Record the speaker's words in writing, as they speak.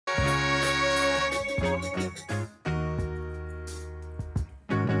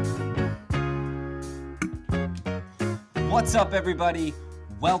What's up, everybody?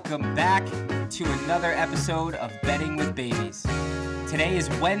 Welcome back to another episode of Betting with Babies. Today is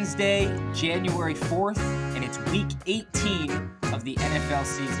Wednesday, January 4th, and it's week 18 of the NFL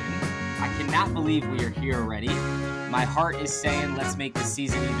season. I cannot believe we are here already. My heart is saying let's make the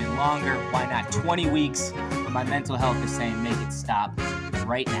season even longer. Why not 20 weeks? But my mental health is saying make it stop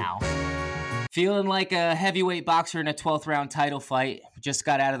right now. Feeling like a heavyweight boxer in a 12th round title fight. We just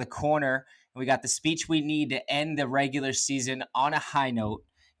got out of the corner. We got the speech we need to end the regular season on a high note.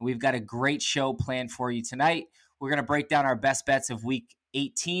 We've got a great show planned for you tonight. We're going to break down our best bets of week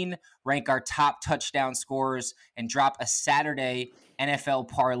 18, rank our top touchdown scorers, and drop a Saturday NFL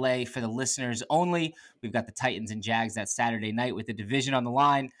parlay for the listeners only. We've got the Titans and Jags that Saturday night with the division on the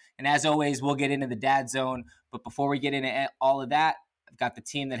line. And as always, we'll get into the dad zone. But before we get into all of that, I've got the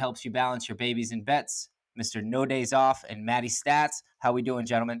team that helps you balance your babies and bets, Mr. No Days Off and Matty Stats. How we doing,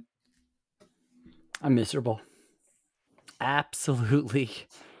 gentlemen? I'm miserable. Absolutely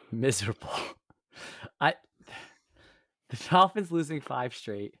miserable. The Dolphins losing 5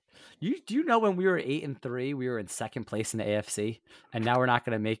 straight. Do you know when we were 8-3, we were in second place in the AFC, and now we're not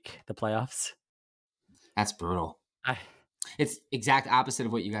going to make the playoffs? That's brutal. It's exact opposite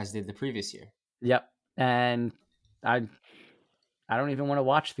of what you guys did the previous year. Yep. And I don't even want to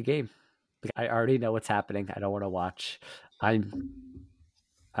watch the game. I already know what's happening. I don't want to watch.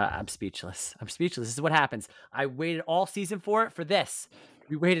 I'm speechless. This is what happens. I waited all season for this.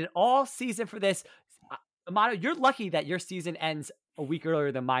 We waited all season for this. Amato, you're lucky that your season ends a week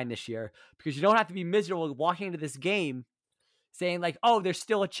earlier than mine this year, because you don't have to be miserable walking into this game saying like, oh, there's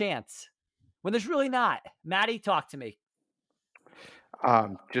still a chance, when there's really not. Maddie, talk to me.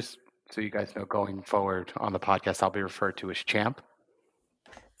 Just so you guys know, going forward on the podcast, I'll be referred to as Champ.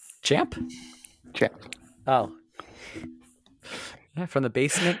 Champ. Oh. Yeah, from the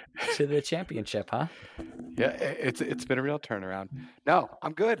basement to the championship, huh? Yeah, it's been a real turnaround. No,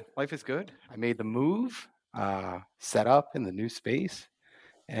 I'm good. Life is good. I made the move, set up in the new space,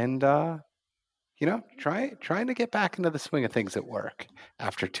 and trying to get back into the swing of things at work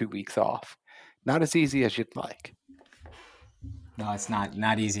after 2 weeks off. Not as easy as you'd like. No, it's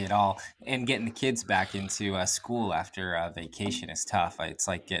not easy at all. And getting the kids back into school after vacation is tough. It's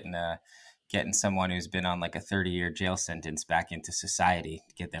like getting someone who's been on like a 30-year jail sentence back into society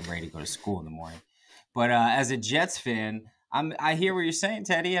to get them ready to go to school in the morning. But as a Jets fan, I hear what you're saying,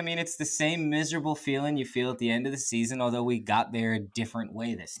 Teddy. I mean, it's the same miserable feeling you feel at the end of the season, although we got there a different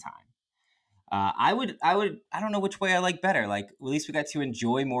way this time. I don't know which way I like better. Like, at least we got to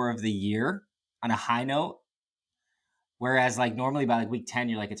enjoy more of the year on a high note. Whereas like normally by like week 10,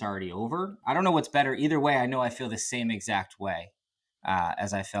 you're like, it's already over. I don't know what's better. Either way, I know I feel the same exact way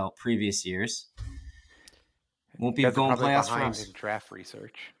as I felt previous years. Won't be going playoffs for us. In draft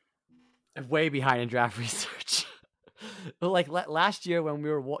research. Way behind in draft research. But like last year when we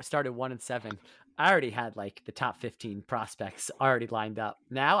started 1-7, I already had like the top 15 prospects already lined up.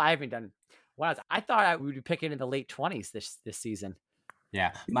 Now I haven't done. I thought we would be picking in the late 20s this season.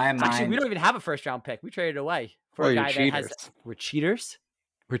 Yeah, actually, we don't even have a first round pick. We traded away for a guy that has. We're cheaters.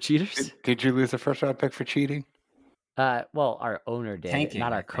 We're cheaters. Did you lose a first round pick for cheating? Well, our owner did, Tanking,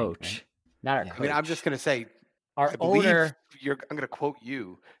 not our coach. Not our coach. I mean, I'm just going to say, our owner. I'm going to quote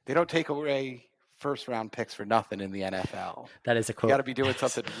you. They don't take away first round picks for nothing in the NFL. That is a quote. You got to be doing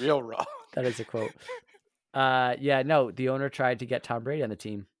something real wrong. That is a quote. The owner tried to get Tom Brady on the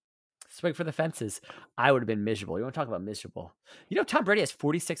team. Swing for the fences. I would have been miserable. You want to talk about miserable? You know, Tom Brady has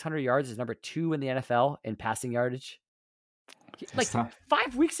 4,600 yards. Is number 2 in the NFL in passing yardage. Like 5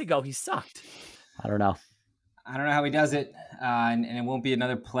 weeks ago, he sucked. I don't know how he does it, and it won't be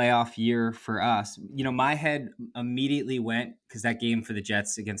another playoff year for us. You know, my head immediately went, because that game for the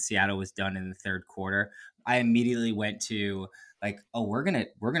Jets against Seattle was done in the third quarter. I immediately went to like, oh, we're gonna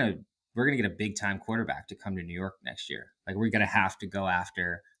get a big time quarterback to come to New York next year. Like, we're gonna have to go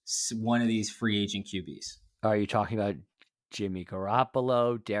after one of these free agent QBs. Are you talking about Jimmy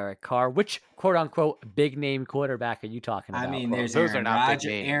Garoppolo, Derek Carr? Which quote unquote big name quarterback are you talking about? I mean, there's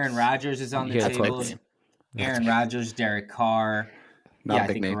Aaron Rodgers is on the table. Aaron Rodgers, Derek Carr. I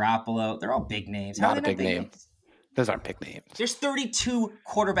think Garoppolo. They're all big names. Not a big name. Those aren't big names. There's 32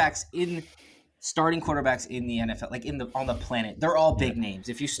 starting quarterbacks in the NFL, like on the planet. They're all big names.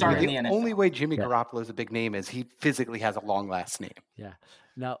 If you start in the NFL, the only way Jimmy Garoppolo is a big name is he physically has a long last name. Yeah.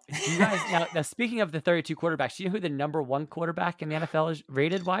 Now, you guys. now, speaking of the 32 quarterbacks, do you know who the number 1 quarterback in the NFL is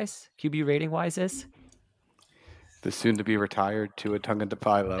rated wise? QB rating wise is the soon-to-be retired Tua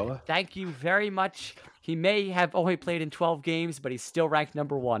Tagovailoa. Thank you very much. He may have only played in 12 games, but he's still ranked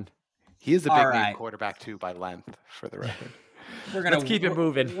number 1. He is a big name quarterback too by length, for the record. Let's keep it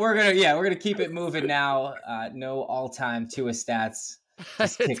moving. We're gonna keep it moving now. No all-time Tua stats.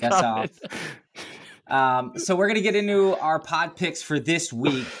 Just kick us off. So we're gonna get into our pod picks for this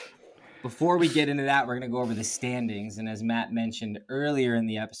week. Before we get into that, we're gonna go over the standings. And as Matt mentioned earlier in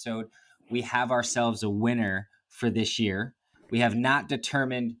the episode, we have ourselves a winner for this year. We have not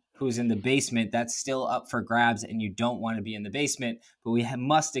determined who's in the basement. That's still up for grabs, and you don't want to be in the basement. But we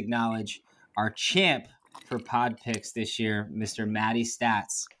must acknowledge our champ for pod picks this year, Mr. Matty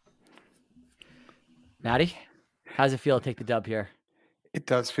Stats. Matty, how does it feel to take the dub here? It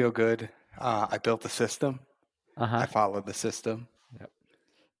does feel good. I built the system. I followed the system. Yep.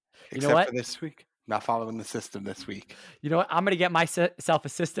 Except for this week. Not following the system this week. You know what? I'm going to get myself a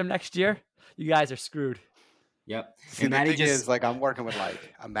system next year. You guys are screwed. Yep. See, the thing is, like, I'm working with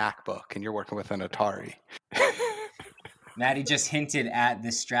like a MacBook and you're working with an Atari. Matty just hinted at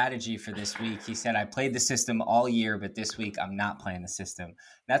the strategy for this week. He said, I played the system all year, but this week I'm not playing the system.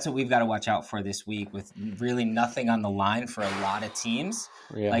 That's what we've got to watch out for this week, with really nothing on the line for a lot of teams.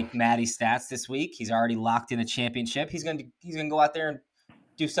 Like Matty Stats this week. He's already locked in a championship. He's gonna go out there and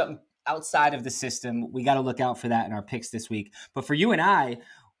do something outside of the system. We got to look out for that in our picks this week. But for you and I,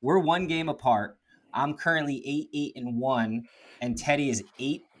 we're one game apart. I'm currently 8-1, and Teddy is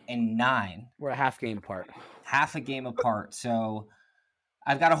 8-9. We're a half game apart. Half a game apart. So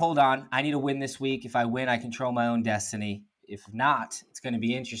I've got to hold on. I need to win this week. If I win, I control my own destiny. If not, it's going to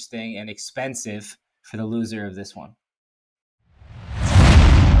be interesting and expensive for the loser of this one.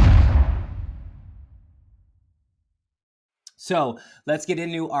 So let's get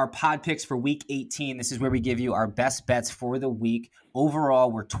into our pod picks for week 18. This is where we give you our best bets for the week.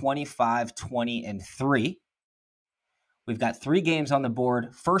 Overall, we're 25, 20, and 3. We've got 3 games on the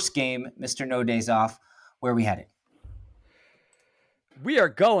board. First game, Mr. No Days Off. Where are we headed? We are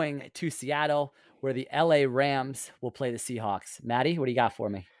going to Seattle, where the LA Rams will play the Seahawks. Matty, what do you got for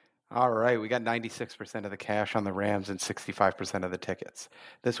me? All right, we got 96% of the cash on the Rams and 65% of the tickets.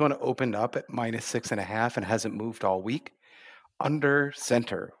 This one opened up at -6.5 and hasn't moved all week. Under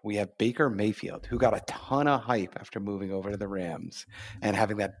center, we have Baker Mayfield, who got a ton of hype after moving over to the Rams and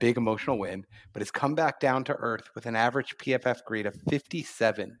having that big emotional win, but has come back down to earth with an average PFF grade of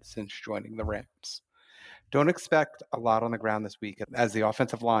 57 since joining the Rams. Don't expect a lot on the ground this week, as the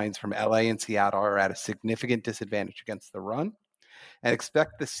offensive lines from LA and Seattle are at a significant disadvantage against the run. And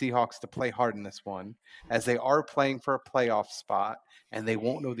expect the Seahawks to play hard in this one, as they are playing for a playoff spot, and they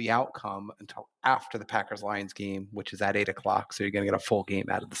won't know the outcome until after the Packers-Lions game, which is at 8 o'clock. So you're going to get a full game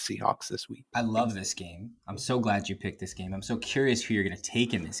out of the Seahawks this week. I love this game. I'm so glad you picked this game. I'm so curious who you're going to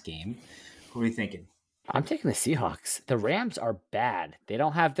take in this game. Who are you thinking? I'm taking the Seahawks. The Rams are bad. They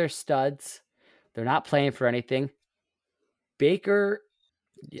don't have their studs. They're not playing for anything. Baker,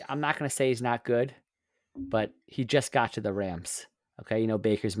 I'm not going to say he's not good, but he just got to the Rams. Okay, you know,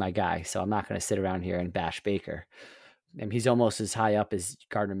 Baker's my guy, so I'm not going to sit around here and bash Baker. And he's almost as high up as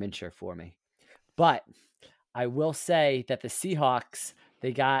Gardner Minshew for me. But I will say that the Seahawks,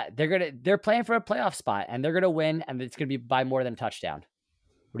 they're playing for a playoff spot, and they're going to win, and it's going to be by more than a touchdown.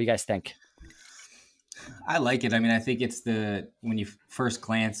 What do you guys think? I like it. I mean, I think it's when you first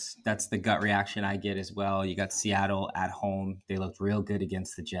glance, that's the gut reaction I get as well. You got Seattle at home. They looked real good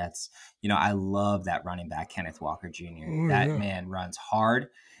against the Jets. You know, I love that running back, Kenneth Walker Jr. Man runs hard.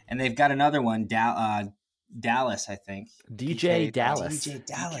 And they've got another one, Dallas, I think. DJ Dallas. DJ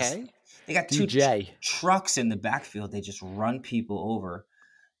Dallas. Okay. They got 2 trucks in the backfield. They just run people over.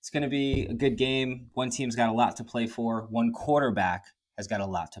 It's going to be a good game. One team's got a lot to play for. One quarterback has got a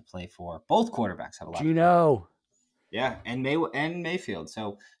lot to play for. Both quarterbacks have a lot. Gino. Yeah, and Mayfield.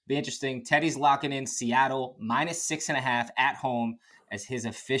 So be interesting. Teddy's locking in Seattle -6.5 at home as his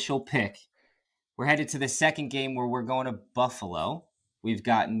official pick. We're headed to the second game where we're going to Buffalo. We've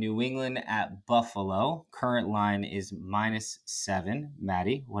got New England at Buffalo. Current line is -7.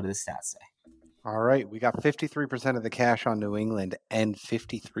 Maddie, what do the stats say? All right, we got 53% of the cash on New England and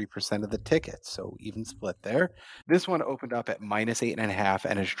 53% of the tickets, so even split there. This one opened up at -8.5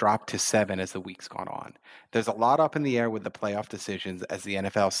 and has dropped to 7 as the week's gone on. There's a lot up in the air with the playoff decisions, as the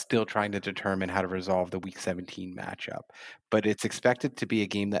NFL is still trying to determine how to resolve the Week 17 matchup, but it's expected to be a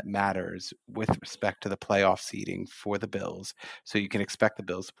game that matters with respect to the playoff seeding for the Bills, so you can expect the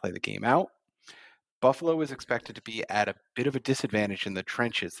Bills to play the game out. Buffalo is expected to be at a bit of a disadvantage in the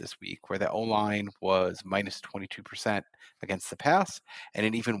trenches this week, where the O-line was -22% against the pass, and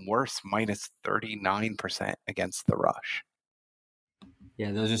an even worse -39% against the rush.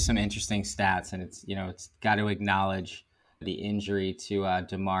 Yeah, those are some interesting stats, and it's got to acknowledge the injury to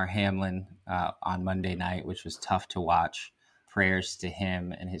Damar Hamlin on Monday night, which was tough to watch. Prayers to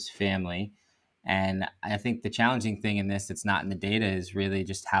him and his family. And I think the challenging thing in this that's not in the data is really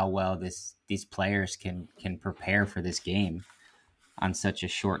just how well these players can prepare for this game on such a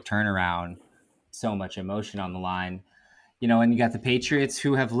short turnaround, so much emotion on the line. And you got the Patriots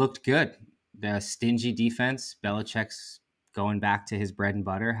who have looked good. The stingy defense, Belichick's going back to his bread and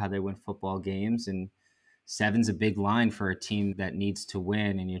butter, how they win football games. And 7's a big line for a team that needs to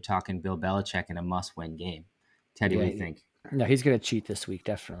win. And you're talking Bill Belichick in a must-win game. Teddy, what do you think? No, he's going to cheat this week,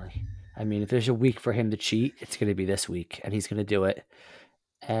 definitely. I mean, if there's a week for him to cheat, it's going to be this week, and he's going to do it.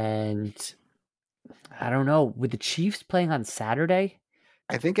 And I don't know, with the Chiefs playing on Saturday,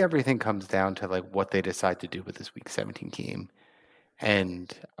 I think everything comes down to like what they decide to do with this Week 17 game. And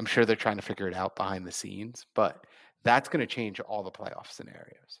I'm sure they're trying to figure it out behind the scenes, but that's going to change all the playoff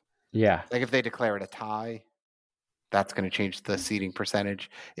scenarios. Yeah. Like if they declare it a tie, that's going to change the seeding percentage.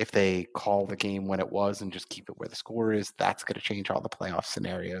 If they call the game when it was and just keep it where the score is, that's going to change all the playoff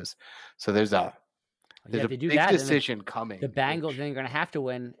scenarios. So there's a big decision coming. The Bengals are going to have to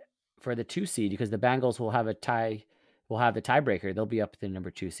win for the 2 seed because the Bengals will have a tie. Will have the tiebreaker. They'll be up the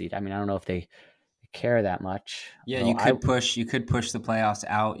number 2 seed. I mean, I don't know if they care that much. Yeah, you could push the playoffs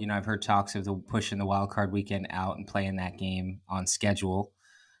out. I've heard talks of pushing the wild card weekend out and playing that game on schedule,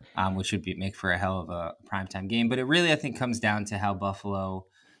 which would make for a hell of a primetime game. But it really, I think, comes down to how Buffalo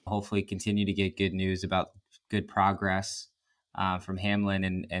hopefully continue to get good news about good progress from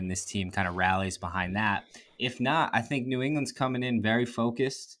Hamlin, and this team kind of rallies behind that. If not, I think New England's coming in very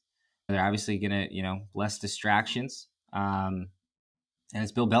focused. They're obviously going to, less distractions. And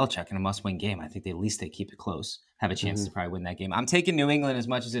it's Bill Belichick in a must-win game. I think at least they keep it close, have a chance to probably win that game. I'm taking New England as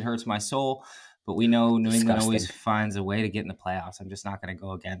much as it hurts my soul, but we know New England always finds a way to get in the playoffs. I'm just not going to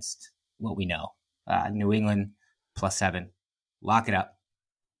go against what we know. New England +7. Lock it up.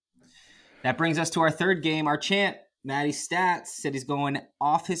 That brings us to our third game. Our champ, Matty Stats, said he's going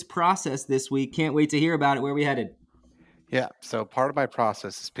off his process this week. Can't wait to hear about it. Where are we headed? Yeah, so part of my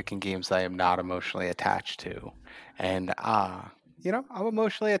process is picking games I am not emotionally attached to. And, I'm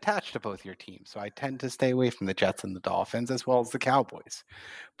emotionally attached to both your teams, so I tend to stay away from the Jets and the Dolphins as well as the Cowboys.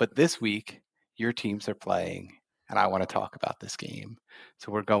 But this week, your teams are playing, and I want to talk about this game.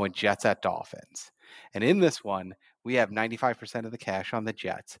 So we're going Jets at Dolphins. And in this one, we have 95% of the cash on the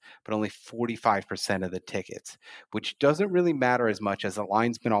Jets, but only 45% of the tickets, which doesn't really matter as much as the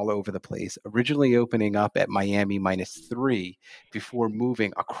line's been all over the place, originally opening up at Miami -3 before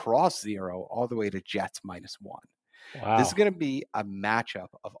moving across 0 all the way to Jets -1. Wow. This is going to be a matchup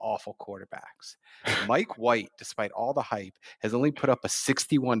of awful quarterbacks. Mike White, despite all the hype, has only put up a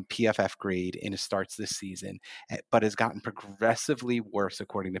 61 PFF grade in his starts this season, but has gotten progressively worse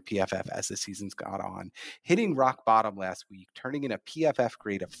according to PFF as the season's gone on, hitting rock bottom last week, turning in a PFF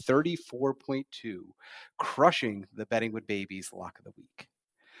grade of 34.2, crushing the Betting with Babies lock of the week.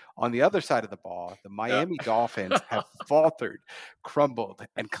 On the other side of the ball, the Miami Dolphins have faltered, crumbled,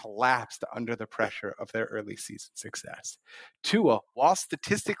 and collapsed under the pressure of their early season success. Tua, while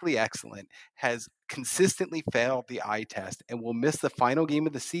statistically excellent, has consistently failed the eye test and will miss the final game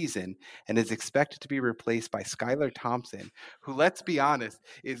of the season and is expected to be replaced by Skylar Thompson, who, let's be honest,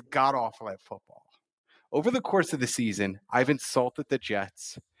 is god-awful at football. Over the course of the season, I've insulted the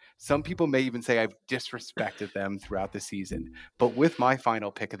Jets. Some people may even say I've disrespected them throughout the season. But with my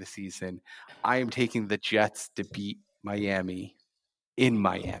final pick of the season, I am taking the Jets to beat Miami in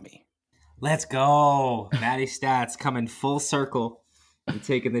Miami. Let's go. Matty Stats coming full circle and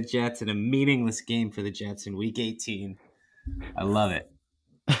taking the Jets in a meaningless game for the Jets in Week 18. I love it.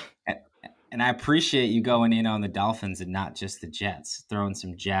 And I appreciate you going in on the Dolphins and not just the Jets, throwing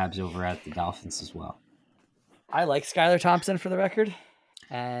some jabs over at the Dolphins as well. I like Skylar Thompson for the record.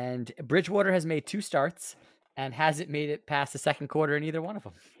 And Bridgewater has made 2 starts and hasn't made it past the second quarter in either one of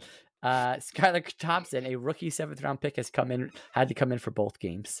them. Skylar Thompson, a rookie 7th-round pick, had to come in for both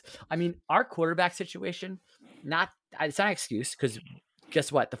games. I mean, our quarterback situation, it's not an excuse because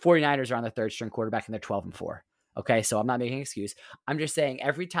guess what? The 49ers are on the 3rd-string quarterback and they're 12-4. Okay, so I'm not making an excuse. I'm just saying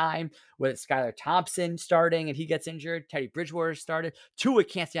every time with Skylar Thompson starting and he gets injured, Teddy Bridgewater started, Tua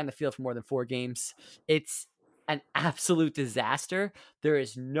can't stay on the field for more than 4 games. It's an absolute disaster. There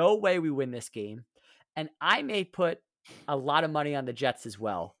is no way we win this game. And I may put a lot of money on the Jets as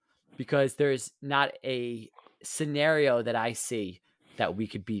well, because there's not a scenario that I see that we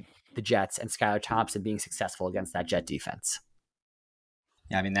could beat the Jets and Skylar Thompson being successful against that Jet defense.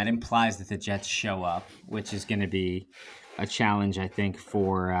 Yeah, I mean, that implies that the Jets show up, which is going to be a challenge, I think,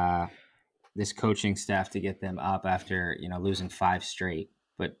 for this coaching staff to get them up after, losing 5 straight.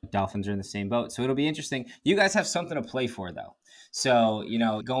 But Dolphins are in the same boat. So it'll be interesting. You guys have something to play for, though. So,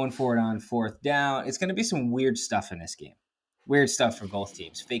 going forward on 4th down, it's going to be some weird stuff in this game. Weird stuff for both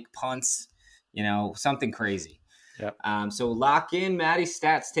teams. Fake punts, something crazy. Yep. So lock in Matty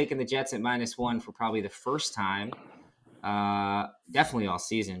Stats taking the Jets at -1 for probably the first time. Definitely all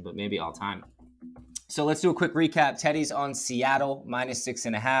season, but maybe all time. So let's do a quick recap. Teddy's on Seattle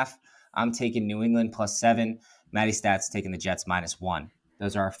 -6.5. I'm taking New England +7. Matty Stats taking the Jets -1.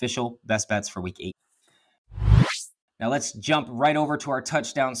 Those are our official best bets for week 8. Now let's jump right over to our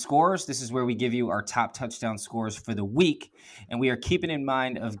touchdown scores. This is where we give you our top touchdown scores for the week. And we are keeping in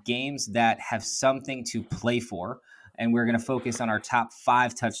mind of games that have something to play for. And we're going to focus on our top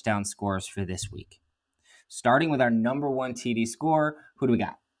 5 touchdown scores for this week. Starting with our number 1 TD score, who do we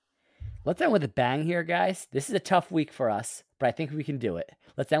got? Let's end with a bang here, guys. This is a tough week for us, but I think we can do it.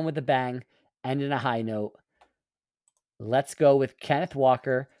 Let's end with a bang, end in a high note. Let's go with Kenneth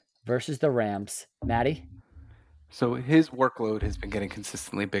Walker versus the Rams. Matty? So his workload has been getting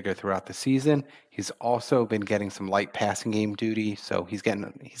consistently bigger throughout the season. He's also been getting some light passing game duty, so he's getting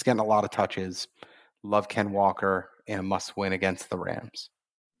a lot of touches. Love Ken Walker in a must-win against the Rams.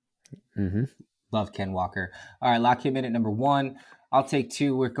 Mm-hmm. Love Ken Walker. All right, lock him in at number 1. I'll take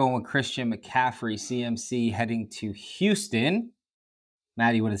 2. We're going with Christian McCaffrey, CMC, heading to Houston.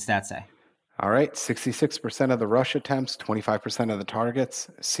 Matty, what does that say? All right, 66% of the rush attempts, 25% of the targets.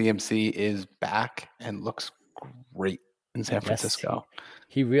 CMC is back and looks great in San Francisco.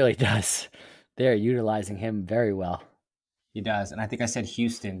 He really does. They're utilizing him very well. He does. And I think I said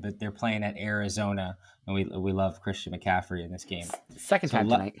Houston, but they're playing at Arizona, and we love Christian McCaffrey in this game. Second time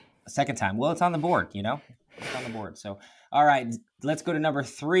tonight. Second time. Well, it's on the board, It's on the board. So, all right, let's go to number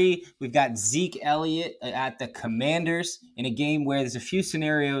 3. We've got Zeke Elliott at the Commanders in a game where there's a few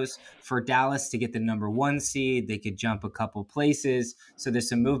scenarios for Dallas to get the number 1 seed. They could jump a couple places. So there's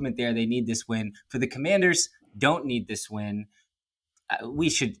some movement there. They need this win. For the Commanders, don't need this win. We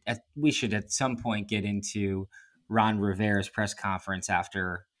should at some point get into Ron Rivera's press conference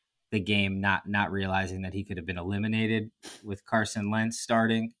after the game, not realizing that he could have been eliminated with Carson Wentz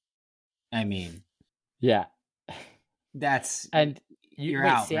starting. I mean, yeah, that's you're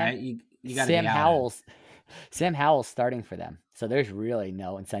out, right? You got Sam Howell's Sam Howell's starting for them, so there's really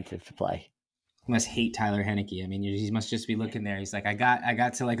no incentive to play. He must hate Tyler Heineke. I mean, he must just be looking there. He's like, I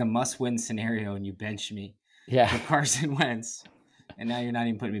got to like a must-win scenario, and you benched me. Yeah, for Carson Wentz, and now you're not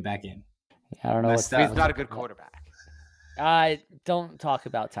even putting me back in. I don't know. He's not a good quarterback. Don't talk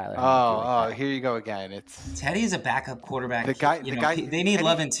about Tyler. Oh, here you go again. Teddy is a backup quarterback. The guy. They need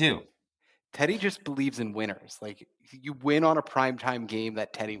Levin too. Teddy just believes in winners. Like, you win on a primetime game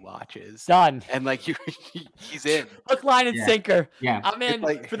that Teddy watches. Done. And like he's in. Hook, line, and sinker. Yeah. I'm in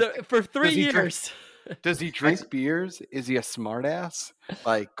for 3 years. Does he drink beers? Is he a smartass?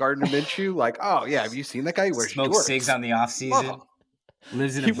 Like Gardner Minshew? Like, oh yeah, have you seen that guy? He wears smokes cigs on the off season.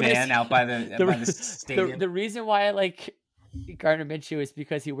 Lives in a van out by the stadium. The reason why I like Gardner Minshew is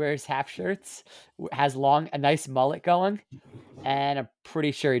because he wears half shirts, has a nice mullet going, and I'm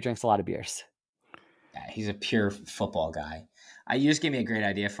pretty sure he drinks a lot of beers. Yeah, he's a pure football guy. You just gave me a great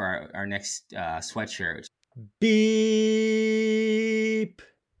idea for our next sweatshirt. Beep.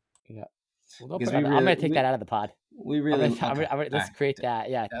 Yeah. Well, I'm going to take that out of the pod. Let's create that.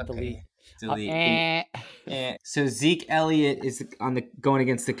 Yeah. Okay. Delete. So Zeke Elliott is going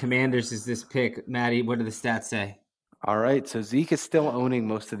against the Commanders. Is this pick, Matty? What do the stats say? All right. So Zeke is still owning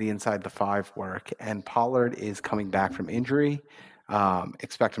most of the inside the 5 work, and Pollard is coming back from injury.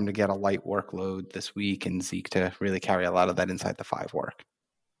 Expect him to get a light workload this week, and Zeke to really carry a lot of that inside the 5 work.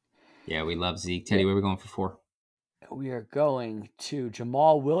 Yeah, we love Zeke. Teddy, where are we going for 4? We are going to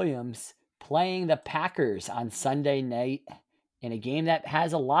Jamal Williams playing the Packers on Sunday night in a game that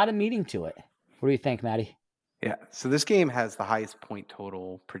has a lot of meaning to it. What do you think, Matty? Yeah, so this game has the highest point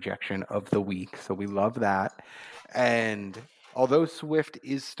total projection of the week, so we love that. And although Swift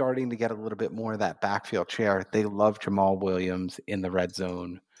is starting to get a little bit more of that backfield share, they love Jamal Williams in the red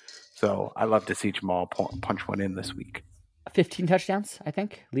zone. So I love to see Jamal punch one in this week. 15 touchdowns, I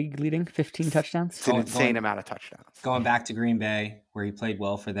think. League leading 15 touchdowns. It's an insane amount of touchdowns. Going back to Green Bay, where he played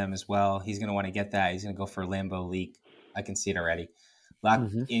well for them as well. He's going to want to get that. He's going to go for Lambeau League. I can see it already. Lock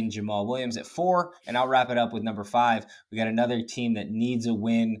in Jamal Williams at 4, and I'll wrap it up with number 5. We got another team that needs a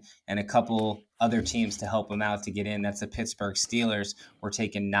win and a couple other teams to help them out to get in. That's the Pittsburgh Steelers. We're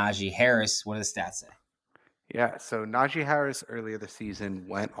taking Najee Harris. What do the stats say? Yeah, so Najee Harris earlier this season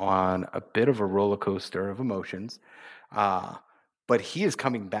went on a bit of a roller coaster of emotions, but he is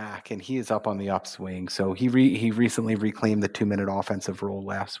coming back and he is up on the upswing. So he recently reclaimed the 2-minute offensive role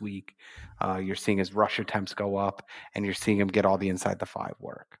last week. You're seeing his rush attempts go up, and you're seeing him get all the inside the 5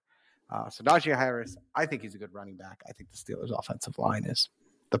 work. So Najee Harris, I think he's a good running back. I think the Steelers' offensive line is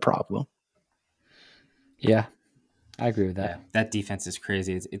the problem. Yeah, I agree with that. Yeah, that defense is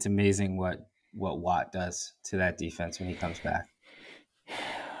crazy. It's amazing what what Watt does to that defense when he comes back.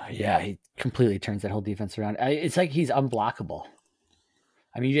 Yeah, he completely turns that whole defense around. It's like he's unblockable.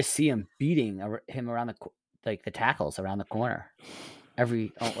 I mean, you just see him beating him around the tackles around the corner.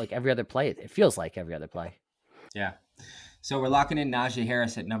 Every other play. It feels like every other play. Yeah. So we're locking in Najee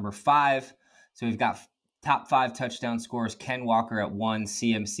Harris at number 5. So we've got top 5 touchdown scorers: Ken Walker at 1,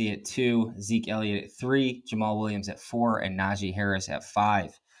 CMC at 2, Zeke Elliott at 3, Jamal Williams at 4, and Najee Harris at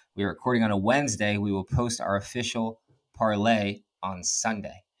 5. We are recording on a Wednesday. We will post our official parlay on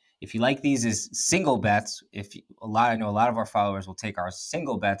Sunday. If you like these as single bets, I know a lot of our followers will take our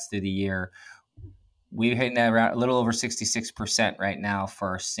single bets through the year. We're hitting at around a little over 66% right now for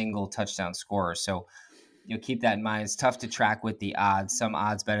our single touchdown scorers. So keep that in mind. It's tough to track with the odds. Some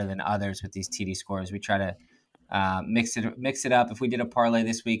odds better than others with these TD scores. We try to mix it up. If we did a parlay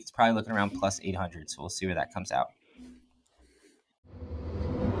this week, it's probably looking around plus 800. So we'll see where that comes out.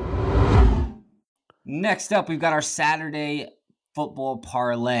 Next up, we've got our Saturday football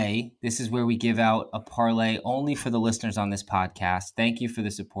parlay. This is where we give out a parlay only for the listeners on this podcast. Thank you for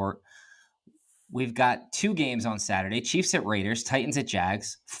the support. We've got 2 games on Saturday: Chiefs at Raiders, Titans at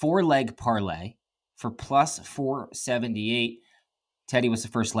Jags, 4-leg parlay for plus 478. Teddy, what's the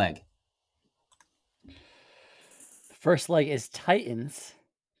first leg? The first leg is Titans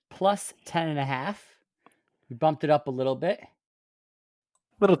plus 10.5. We bumped it up a little bit.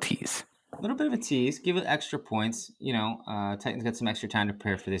 Little tease. A little bit of a tease. Give it extra points. Titans got some extra time to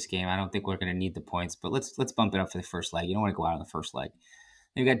prepare for this game. I don't think we're going to need the points, but let's bump it up for the first leg. You don't want to go out on the first leg.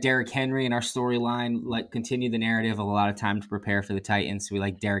 Then we got Derrick Henry in our storyline, continue the narrative of a lot of time to prepare for the Titans. So we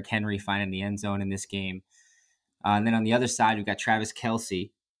like Derrick Henry finding the end zone in this game. And then on the other side, we've got Travis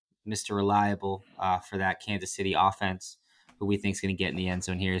Kelce, Mr. Reliable, for that Kansas City offense, who we think is going to get in the end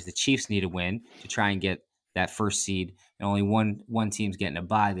zone here, as the Chiefs need a win to try and get that first seed. And only one team's getting a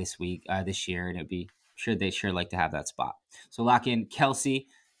bye this year, and they'd sure like to have that spot. So lock in Kelce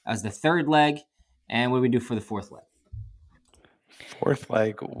as the third leg. And what do we do for the fourth leg? Fourth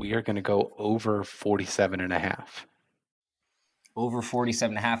leg, we are going to go over 47.5. Over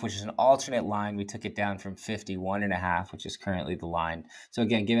 47.5, which is an alternate line. We took it down from 51.5, which is currently the line. So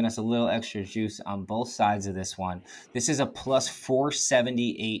again, giving us a little extra juice on both sides of this one. This is a plus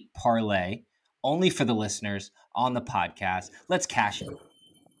 478 parlay, only for the listeners on the podcast. Let's cash it.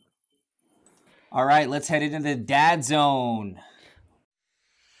 All right, let's head into the dad zone.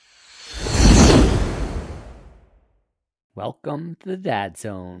 Welcome to the dad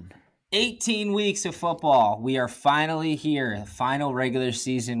zone. 18 weeks of football. We are finally here. Final regular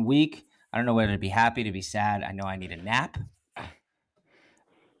season week. I don't know whether to be happy, to be sad. I know I need a nap.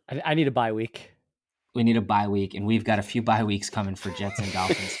 I need a bye week. We need a bye week, and we've got a few bye weeks coming for Jets and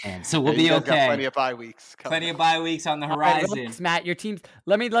Dolphins fans, so we'll be okay. Got plenty of bye weeks. Plenty of bye weeks on the horizon. Relax, Matt, your team's.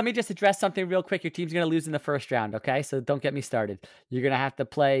 Let me just address something real quick. Your team's going to lose in the first round, okay? So don't get me started. You're going to have to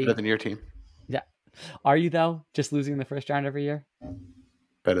play. Better than your team. Yeah. Are you, though? Just losing in the first round every year?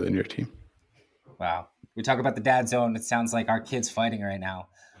 Better than your team. Wow. We talk about the dad zone. It sounds like our kids fighting right now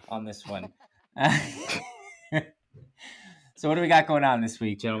on this one. So what do we got going on this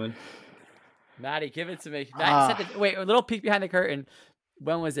week, gentlemen? Maddie, give it to me. Wait, a little peek behind the curtain.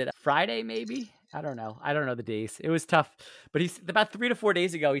 When was it? Friday, maybe? I don't know. I don't know the days. It was tough. But he's about 3 to 4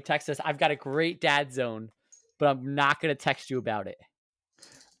 days ago, he texted us, I've got a great dad zone, but I'm not going to text you about it.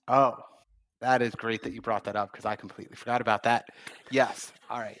 Oh, that is great that you brought that up, because I completely forgot about that. Yes.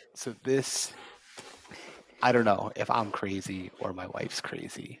 All right. So this, I don't know if I'm crazy or my wife's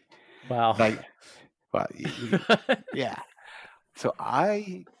crazy. Wow. Yeah. So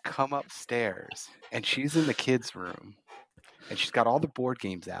I come upstairs, and she's in the kids' room, and she's got all the board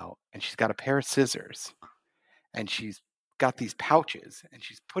games out, and she's got a pair of scissors, and she's got these pouches, and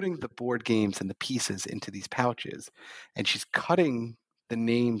she's putting the board games and the pieces into these pouches, and she's cutting the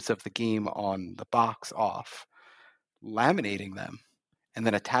names of the game on the box off, laminating them, and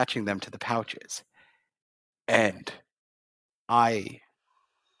then attaching them to the pouches. And I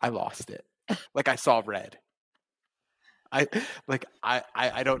lost it. Like, I saw red. I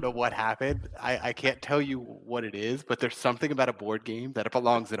don't know what happened. I can't tell you what it is, but there's something about a board game that it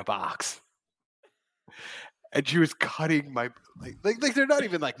belongs in a box. And she was cutting my like they're not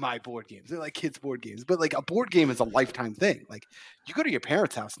even like my board games. They're like kids' board games. But like a board game is a lifetime thing. Like, you go to your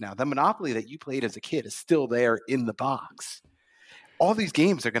parents' house now, the Monopoly that you played as a kid is still there in the box. All these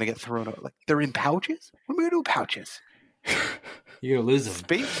games are gonna get thrown out. Like, they're in pouches? What am I gonna do with pouches? You're gonna lose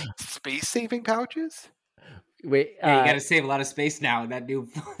them. Space saving pouches? Wait, you got to save a lot of space now in that new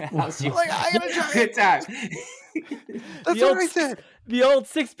house. I gotta try. Good time. That's what I said. The old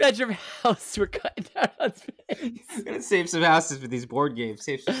 6-bedroom house we're cutting down on space. We're gonna save some houses with these board games.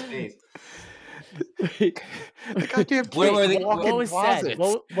 Save some space. The goddamn What were kids the- walk What in was closets. said?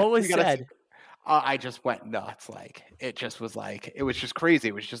 What was You gotta- said? I just went nuts. Like it was just crazy.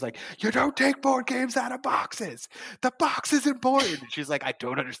 It was just like, you don't take board games out of boxes. The box is important. And she's like, I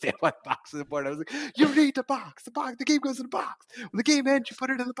don't understand why the box is important. I was like, you need the box. The game goes in the box. When the game ends, you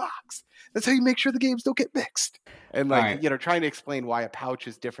put it in the box. That's how you make sure the games don't get mixed. And like, All right. trying to explain why a pouch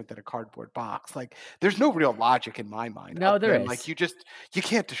is different than a cardboard box. Like, there's no real logic in my mind. No, other there than, is. Like, you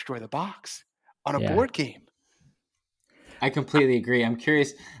can't destroy the box on a Yeah. board game. I completely agree. I'm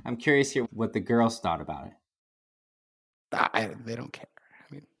curious here what the girls thought about it. They don't care.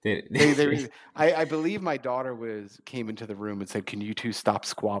 I mean, They- I believe my daughter came into the room and said, "Can you two stop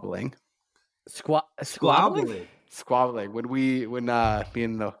squabbling?" Squabbling? Squabbling. When me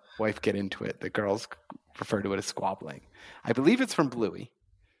and the wife get into it, the girls refer to it as squabbling. I believe it's from Bluey.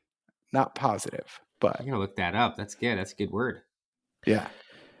 Not positive, but I'm gonna look that up. That's good. That's a good word. yeah,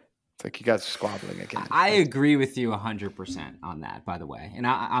 it's like you guys are squabbling again. I agree with you 100% on that, by the way. And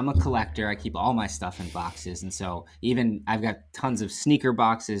I'm a collector. I keep all my stuff in boxes. And so even I've got tons of sneaker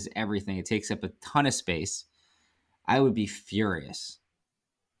boxes, everything. It takes up a ton of space. I would be furious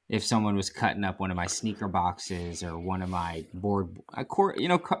if someone was cutting up one of my sneaker boxes or one of my board.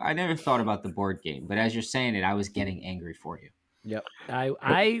 I never thought about the board game, but as you're saying it, I was getting angry for you. Yep.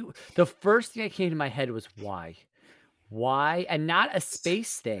 The first thing that came to my head was why, and not a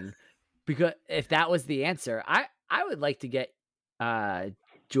space thing, because if that was the answer, I would like to get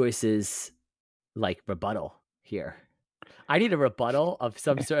Joyce's like rebuttal here. I need a rebuttal of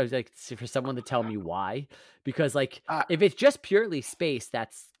some sort of like for someone to tell me why, because like if it's just purely space,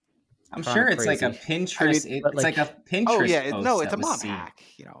 that's I'm kinda sure it's like a crazy. Pinterest. but it's like a Pinterest. Oh yeah, post no, that it's a was mom seen. hack.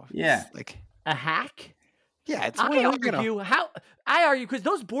 Yeah. It's like a hack. yeah, it's I argue because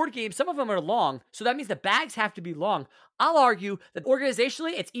those board games, some of them are long, so that means the bags have to be long. I'll argue that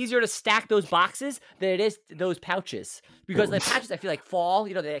organizationally, it's easier to stack those boxes than it is those pouches, because the pouches I feel like fall,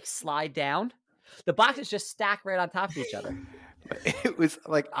 they like slide down. The boxes just stack right on top of each other. It was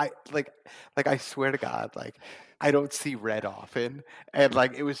like I swear to God, like I don't see red often, and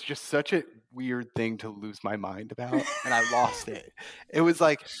like it was just such a weird thing to lose my mind about, and I lost it. It was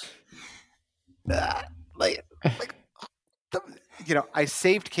like I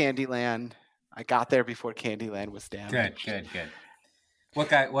saved Candyland. I got there before Candyland was damaged. Good.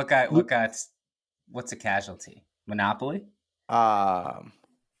 What's a casualty? Monopoly?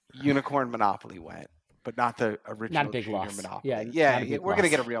 Unicorn Monopoly went, but not the original Not a big junior loss. Monopoly. Yeah, not a big we're gonna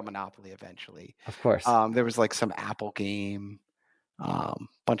loss. get a real Monopoly eventually. Of course. There was like some Apple game,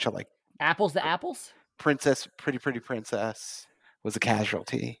 bunch of like Apples to apples? Pretty Princess was a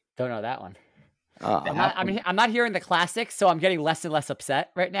casualty. Don't know that one. Uh, I'm not hearing the classics, so I'm getting less and less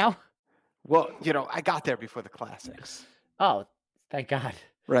upset right now. well, I got there before the classics, Oh, thank God.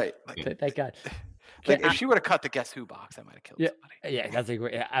 right? Thank God. Like if she would have cut the Guess Who box, I might have killed Yeah. somebody. Yeah, that's a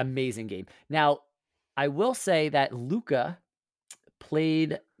great, amazing game. Now, I will say that Luca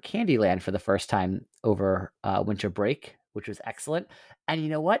played Candyland for the first time over winter break, which was excellent. And you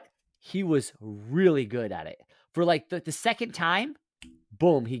know what? He was really good at it. For like the second time,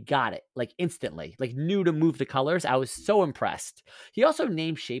 boom, he got it like instantly, like knew to move the colors. I was so impressed. He also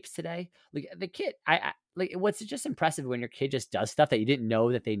named shapes today. Like the kid, I like what's just impressive when your kid just does stuff that you didn't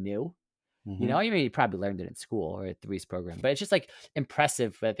know that they knew. Mm-hmm. You know, I mean, you probably learned it in school or at the Reese program, but it's just like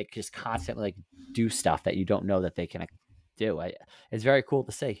impressive that they just constantly like do stuff that you don't know that they can do. It's very cool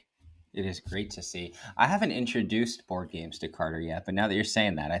to see. It is great to see. I haven't introduced board games to Carter yet, but now that you're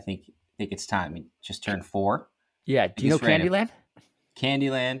saying that, I think it's time. He just turned 4. Yeah. Do you know He's ready. Candyland?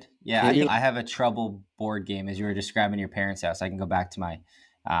 Candyland. Yeah, I have a Trouble board game. As you were describing your parents' house, I can go back to my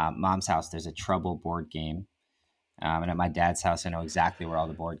mom's house. There's a Trouble board game. And at my dad's house, I know exactly where all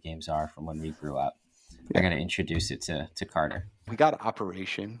the board games are from when we grew up. Yeah. I got to introduce it to Carter. We got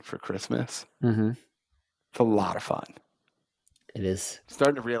Operation for Christmas. Mm-hmm. It's a lot of fun. It is.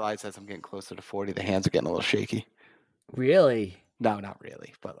 Starting to realize as I'm getting closer to 40, the hands are getting a little shaky. Really? No, not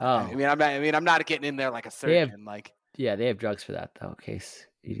really. But Oh. I'm not getting in there like a surgeon. Yeah, they have drugs for that though. In case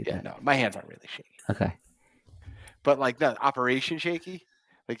you do that. No, my hands aren't really shaky. Okay. But like the Operation shaky,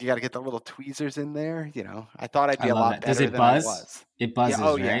 like you got to get the little tweezers in there. I thought I'd be a lot better Does it than buzz? I was. It buzzes, yeah.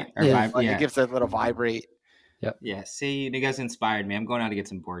 Oh right? yeah. Or It gives a little vibrate. Yep. Yeah. See, you guys inspired me. I'm going out to get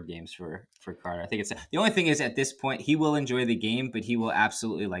some board games for Carter. I think the only thing is at this point he will enjoy the game, but he will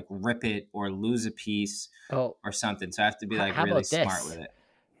absolutely like rip it or lose a piece or something. So I have to be like really smart with it.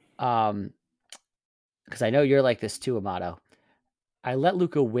 Because I know you're like this too, Amato. I let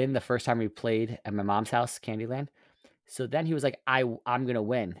Luca win the first time we played at my mom's house, Candyland. So then he was like, I'm going to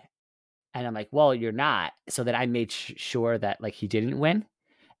win. And I'm like, well, you're not. So then I made sure that like he didn't win.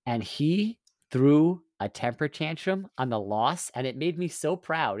 And he threw a temper tantrum on the loss, and it made me so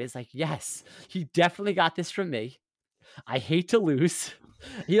proud. It's like, yes, he definitely got this from me. I hate to lose.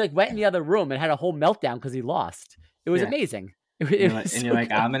 He like went in the other room and had a whole meltdown because he lost. It was amazing. And you're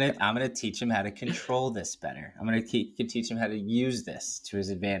like, I'm gonna teach him how to control this better. I'm gonna teach him how to use this to his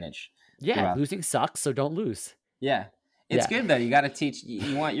advantage. Yeah, losing sucks, so don't lose. Yeah. It's good though. You got to teach.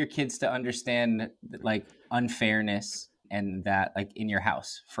 You want your kids to understand like unfairness and that like in your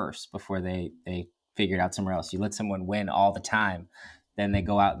house first before they figure it out somewhere else. You let someone win all the time, then they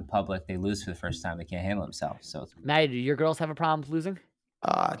go out in public, they lose for the first time, they can't handle themselves. So, Maddie, do your girls have a problem with losing?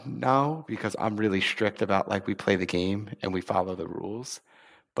 No, because I'm really strict about like we play the game and we follow the rules.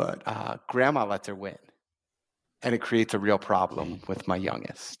 But grandma lets her win, and it creates a real problem with my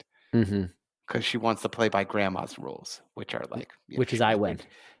youngest. Mm-hmm. Because she wants to play by grandma's rules, which are like, which is I win.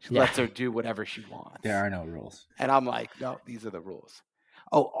 She lets her do whatever she wants. There are no rules. And I'm like, no, these are the rules.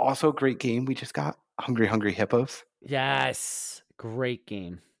 Oh, also great game we just got. Hungry Hungry Hippos. Yes. Great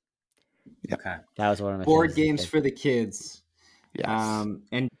game. Yep. Okay. That was one of my board games for the kids. Yes.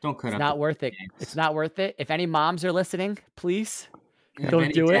 And don't cut It's up. not worth it. Games. It's not worth it. If any moms are listening, please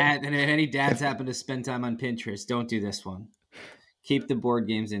don't do it. And if any dads happen to spend time on Pinterest, don't do this one. Keep the board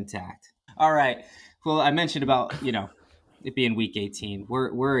games intact. All right. Well, I mentioned about, it being week 18.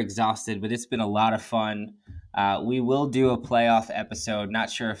 We're exhausted, but it's been a lot of fun. We will do a playoff episode. Not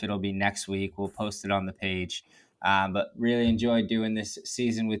sure if it'll be next week. We'll post it on the page. But really enjoyed doing this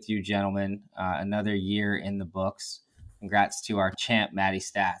season with you gentlemen. Another year in the books. Congrats to our champ, Maddie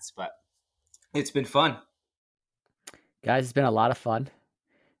Stats. But it's been fun. Guys, it's been a lot of fun.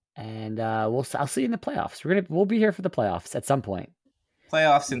 And I'll see you in the playoffs. We'll be here for the playoffs at some point.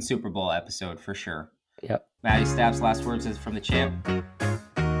 Playoffs and Super Bowl episode for sure. Yep. Maddie Stats, last words from the champ.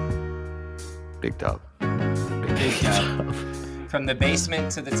 Big dub. Big dub. From the basement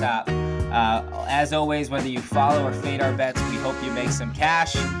to the top. As always, whether you follow or fade our bets, we hope you make some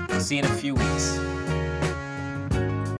cash. We'll see you in a few weeks.